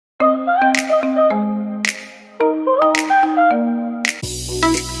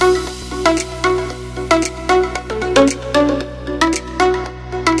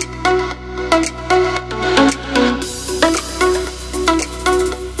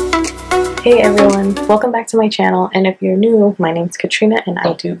Hey everyone, welcome back to my channel, and if you're new, my name's Katrina and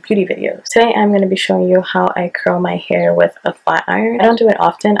I do beauty videos. Today I'm going to be showing you how I curl my hair with a flat iron. I don't do it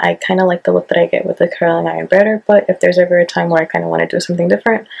often. I kind of like the look that I get with the curling iron better, but if there's ever a time where I kind of want to do something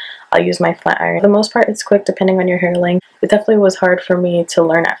different, I'll use my flat iron. For the most part, it's quick depending on your hair length. It definitely was hard for me to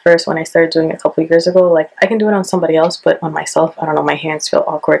learn at first when I started doing it a couple years ago. Like, I can do it on somebody else, but on myself, I don't know, my hands feel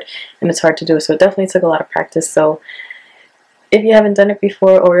awkward and it's hard to do. So it definitely took a lot of practice. So if you haven't done it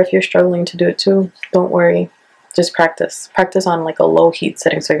before, or if you're struggling to do it too, don't worry. Just practice. Practice on like a low heat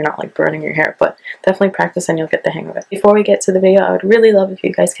setting so you're not like burning your hair, but definitely practice and you'll get the hang of it. Before we get to the video, I would really love if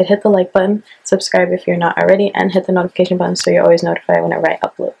you guys could hit the like button, subscribe if you're not already, and hit the notification button so you're always notified whenever I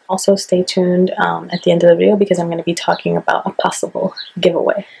upload. Also stay tuned at the end of the video because I'm going to be talking about a possible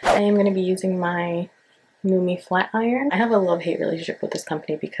giveaway. I am going to be using my Nume flat iron. I have a love-hate relationship with this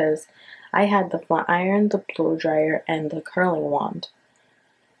company because I had the flat iron, the blow dryer, and the curling wand.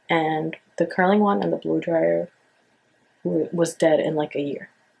 And the curling wand and the blow dryer was dead in like a year.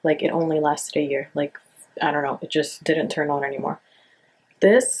 Like, it only lasted a year. Like, I don't know, it just didn't turn on anymore.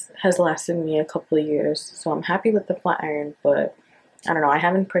 This has lasted me a couple of years, so I'm happy with the flat iron, but I don't know, I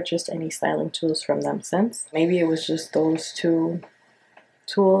haven't purchased any styling tools from them since. Maybe it was just those two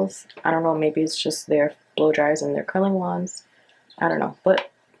tools. I don't know, maybe it's just their blow dryers and their curling wands. I don't know, but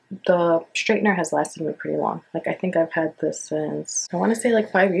the straightener has lasted me pretty long. Like, I think I've had this since, I want to say like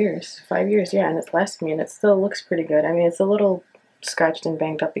 5 years. 5 years, yeah, and it's lasted me and it still looks pretty good. I mean, it's a little scratched and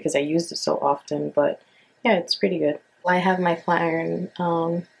banged up because I used it so often, but yeah, it's pretty good. I have my flat iron,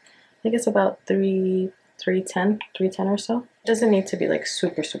 I think it's about 310 or so. It doesn't need to be like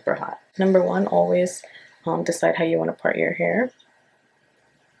super, super hot. Number one, always decide how you want to part your hair.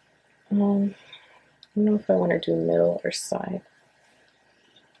 I don't know if I want to do middle or side.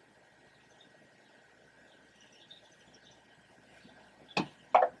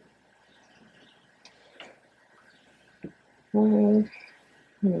 I'm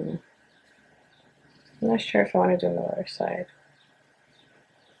not sure if I want to do middle or side.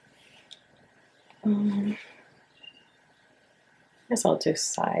 I guess I'll do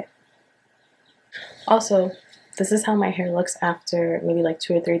side. Also, this is how my hair looks after maybe like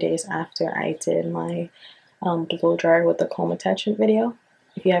 2 or 3 days after I did my blow dryer with the comb attachment video.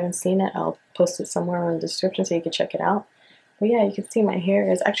 If you haven't seen it, I'll post it somewhere in the description so you can check it out. But yeah, you can see my hair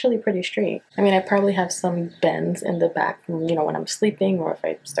is actually pretty straight. I mean, I probably have some bends in the back from, you know, when I'm sleeping or if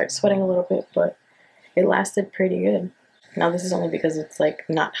I start sweating a little bit, but it lasted pretty good. Now, this is only because it's like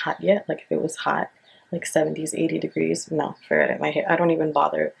not hot yet. Like, if it was hot, like 70s, 80 degrees, no, forget it. My hair, I don't even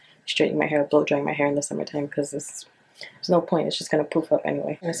bother straightening my hair, blow drying my hair in the summertime because there's no point. It's just gonna poof up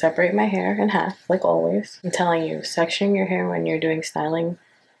anyway. I'm gonna separate my hair in half, like always. I'm telling you, sectioning your hair when you're doing styling,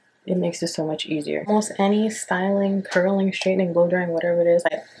 it makes it so much easier. Almost any styling, curling, straightening, blow drying, whatever it is,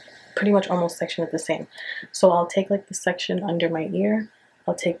 I pretty much almost section it the same. So I'll take like the section under my ear,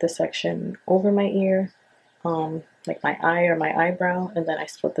 I'll take the section over my ear, like my eye or my eyebrow, and then I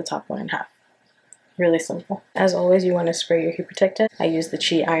split the top one in half. Really simple. As always, you want to spray your heat protectant. I use the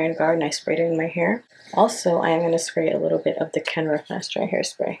Chi Iron Guard and I sprayed it in my hair. Also, I am going to spray a little bit of the Kenra Fast Dry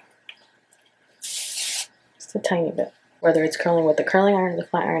Hairspray. Just a tiny bit. Whether it's curling with the curling iron or the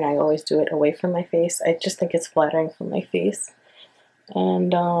flat iron, I always do it away from my face. I just think it's flattering for my face.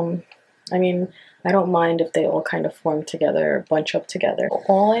 And, I mean, I don't mind if they all kind of form together or bunch up together.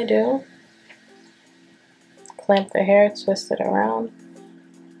 All I do, clamp the hair, twist it around,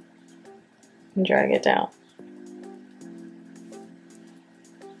 and drag it down.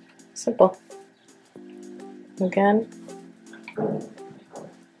 Simple. Again,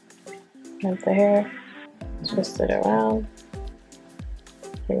 clamp the hair, twist it around,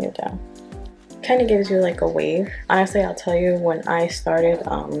 bring it down. Kind of gives you like a wave. Honestly, I'll tell you, when I started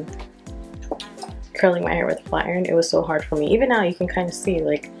curling my hair with a flat iron, it was so hard for me. Even now, you can kind of see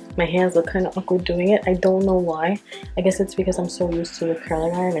like my hands look kind of awkward doing it. I don't know why. I guess it's because I'm so used to the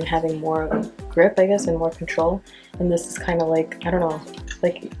curling iron and having more grip, I guess, and more control. And this is kind of like, I don't know,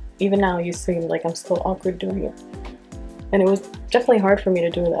 like even now you seem like I'm still awkward doing it. And it was definitely hard for me to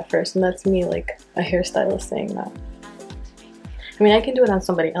do it at first. And that's me, like a hairstylist, saying that. I mean, I can do it on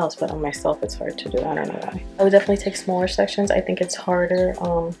somebody else, but on myself it's hard to do. I don't know why. I would definitely take smaller sections. I think it's harder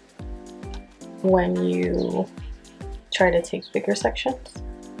when you try to take bigger sections.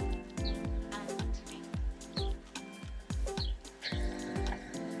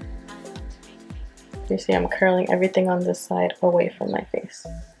 You see, I'm curling everything on this side away from my face.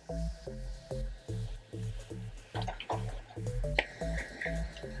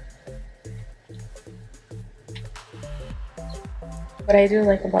 What I do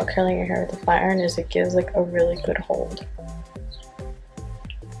like about curling your hair with a flat iron is it gives like a really good hold.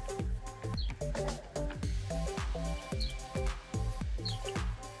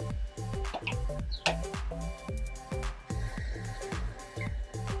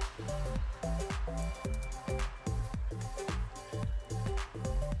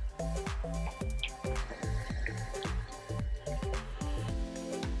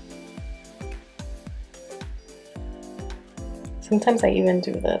 Sometimes I even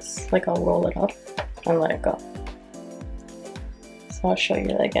do this, like I'll roll it up and let it go. So I'll show you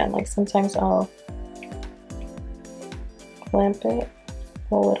that again. Like sometimes I'll clamp it,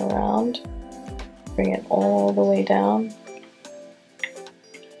 roll it around, bring it all the way down,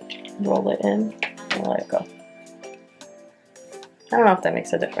 roll it in, and let it go. I don't know if that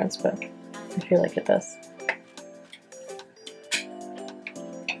makes a difference, but I feel like it does.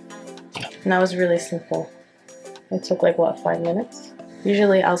 And that was really simple. It took like, what, 5 minutes?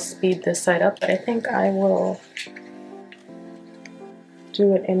 Usually I'll speed this side up, but I think I will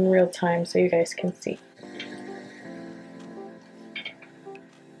do it in real time so you guys can see.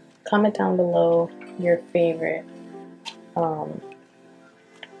 Comment down below your favorite flat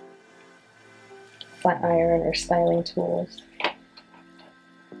iron or styling tools.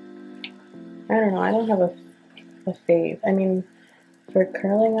 I don't know, I don't have a fave. I mean, for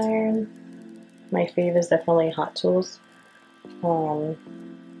curling iron, my fave is definitely Hot Tools.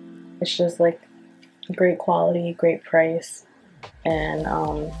 It's just like great quality, great price, and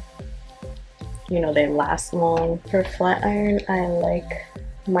you know, they last long. For flat iron, I like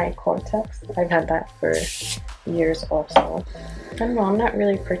my Cortex. I've had that for years also. I don't know, I'm not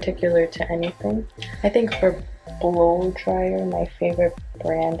really particular to anything. I think for blow dryer, my favorite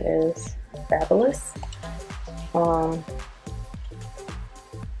brand is Fabulous.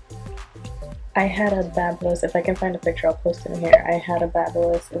 I had a Babyless, if I can find a picture I'll post it in here. I had a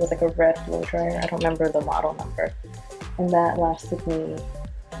Babyless, it was like a red blow dryer, I don't remember the model number. And that lasted me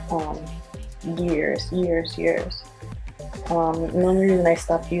years. The only reason I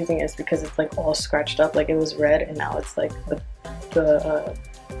stopped using it is because it's like all scratched up, like it was red and now it's like the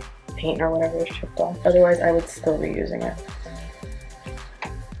paint or whatever is chipped off. Otherwise I would still be using it.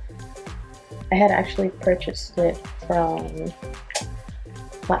 I had actually purchased it from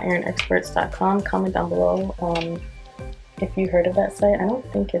flatironexperts.com. Comment down below if you heard of that site. I don't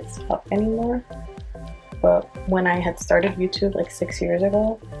think it's up anymore, but when I had started YouTube like 6 years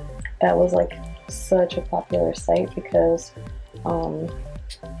ago, that was like such a popular site because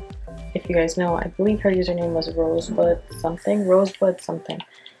if you guys know, I believe her username was Rosebud something,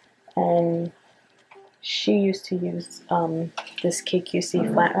 and she used to use this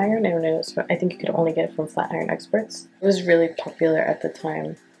KQC flat iron, and it was, I think you could only get it from Flat Iron Experts. It was really popular at the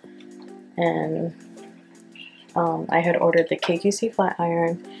time, and I had ordered the KQC flat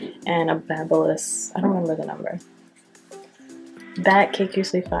iron and a Babyless, I don't remember the number. That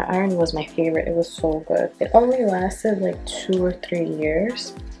KQC flat iron was my favorite. It was so good. It only lasted like 2 or 3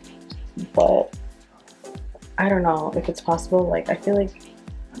 years, but I don't know if it's possible. Like I feel like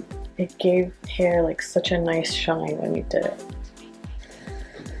it gave hair like such a nice shine when you did it.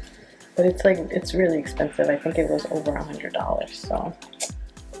 But it's like, it's really expensive. I think it was over $100, so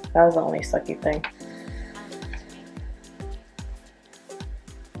that was the only sucky thing.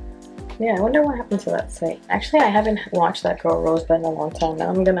 Yeah, I wonder what happened to that site. Actually, I haven't watched that girl Rosebud in a long time. Now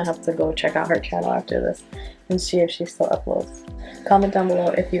I'm gonna have to go check out her channel after this and see if she still uploads. Comment down below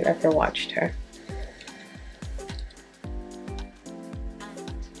if you ever watched her.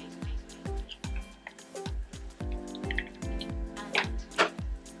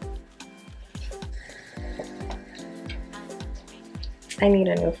 I need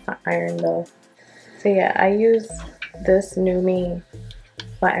a new flat iron though. So yeah, I use this Nume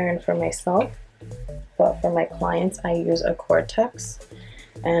flat iron for myself, but for my clients I use a Cortex,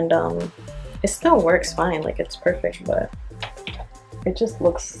 and it still works fine, like it's perfect, but it just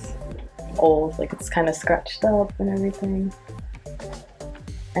looks old, like it's kind of scratched up and everything.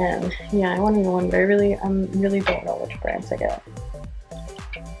 And yeah, I want a new one, but I really don't know which brand to get.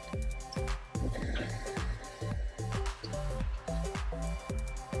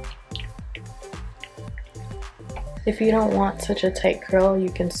 If you don't want such a tight curl,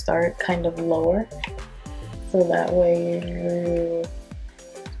 you can start kind of lower, so that way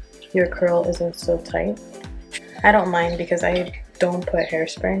your curl isn't so tight. I don't mind because I don't put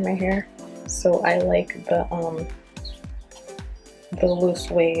hairspray in my hair, so I like the loose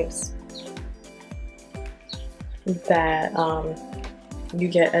waves that you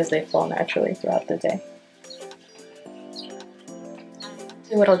get as they fall naturally throughout the day.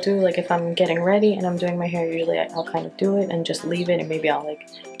 What I'll do, like if I'm getting ready and I'm doing my hair, usually I'll kind of do it and just leave it, and maybe I'll like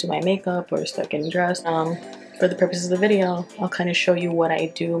do my makeup or start getting dressed. For the purposes of the video, I'll kind of show you what I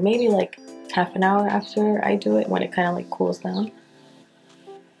do maybe like half an hour after I do it, when it kind of like cools down.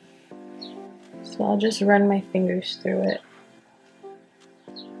 So I'll just run my fingers through it.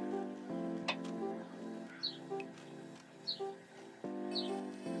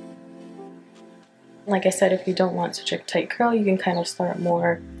 Like I said, if you don't want such a tight curl, you can kind of start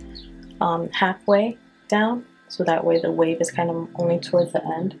more halfway down. so that way the wave is kind of only towards the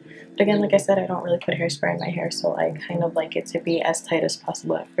end. But again, like I said, I don't really put hairspray in my hair, so I kind of like it to be as tight as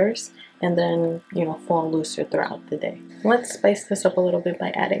possible at first, and then, you know, fall looser throughout the day. Let's spice this up a little bit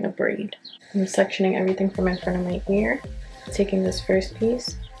by adding a braid. I'm sectioning everything from in front of my ear, taking this first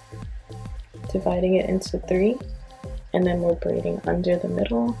piece, dividing it into 3, and then we're braiding under the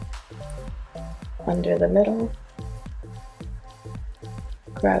middle,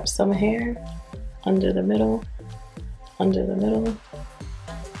 grab some hair, under the middle,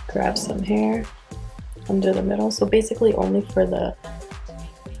 grab some hair, under the middle. So basically only for the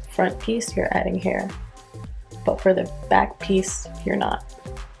front piece you're adding hair, but for the back piece you're not.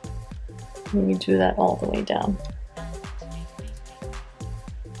 And you do that all the way down.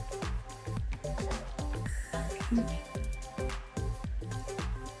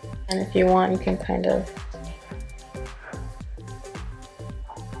 And if you want, you can kind of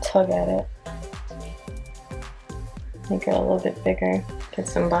tug at it, make it a little bit bigger. Get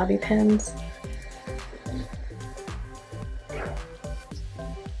some bobby pins.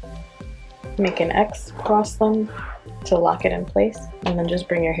 Make an X across them to lock it in place, and then just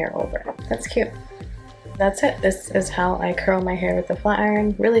bring your hair over it. That's cute. That's it. This is how I curl my hair with a flat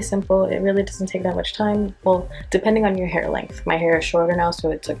iron. Really simple. It really doesn't take that much time. Well, depending on your hair length. My hair is shorter now, so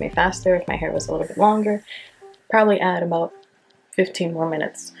it took me faster. If my hair was a little bit longer, probably add about 15 more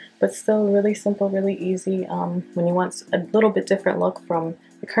minutes. But still really simple, really easy. When you want a little bit different look from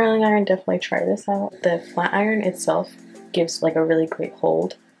the curling iron, definitely try this out. The flat iron itself gives like a really great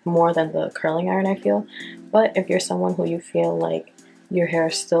hold, more than the curling iron, I feel. But if you're someone who you feel like your hair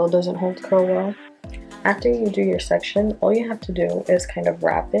still doesn't hold curl well, after you do your section, all you have to do is kind of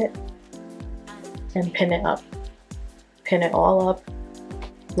wrap it and pin it up. Pin it all up,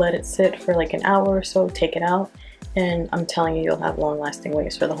 let it sit for like an hour or so, take it out, and I'm telling you, you'll have long-lasting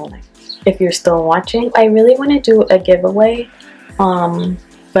waves for the whole night. If you're still watching, I really want to do a giveaway,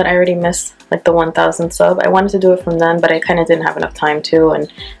 but I already missed like the 1,000 sub. I wanted to do it from then, but I kind of didn't have enough time to,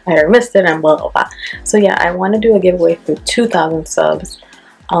 and I already missed it, and blah blah blah. So yeah, I want to do a giveaway for 2,000 subs.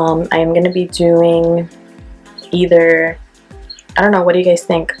 I am going to be doing either, I don't know, what do you guys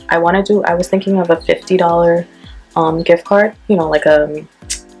think? I was thinking of a $50 gift card, you know, like a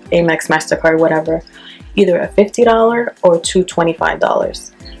Amex, MasterCard, whatever. Either a $50 or two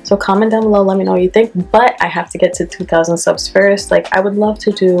 $25. So comment down below, let me know what you think, but I have to get to 2,000 subs first. Like, I would love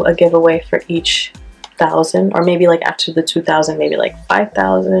to do a giveaway for each 1,000, or maybe like after the 2,000, maybe like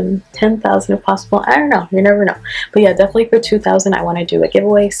 5,000, 10,000 if possible. I don't know, you never know. But yeah, definitely for 2,000 I want to do a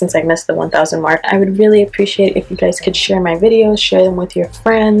giveaway since I missed the 1,000 mark. I would really appreciate if you guys could share my videos, share them with your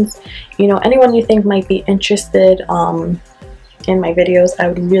friends, you know, anyone you think might be interested in my videos. I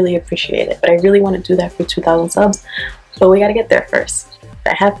would really appreciate it. But I really want to do that for 2,000 subs, but we got to get there first.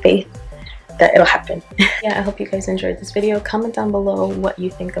 I have faith that it'll happen. Yeah, I hope you guys enjoyed this video. Comment down below what you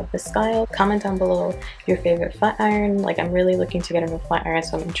think of this style. Comment down below your favorite flat iron. Like, I'm really looking to get a new flat iron,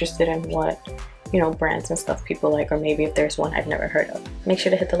 so I'm interested in what, you know, brands and stuff people like, or maybe if there's one I've never heard of. Make sure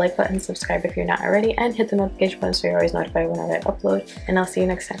to hit the like button, subscribe if you're not already, and hit the notification button so you're always notified whenever I upload. And I'll see you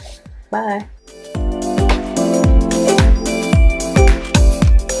next time. Bye.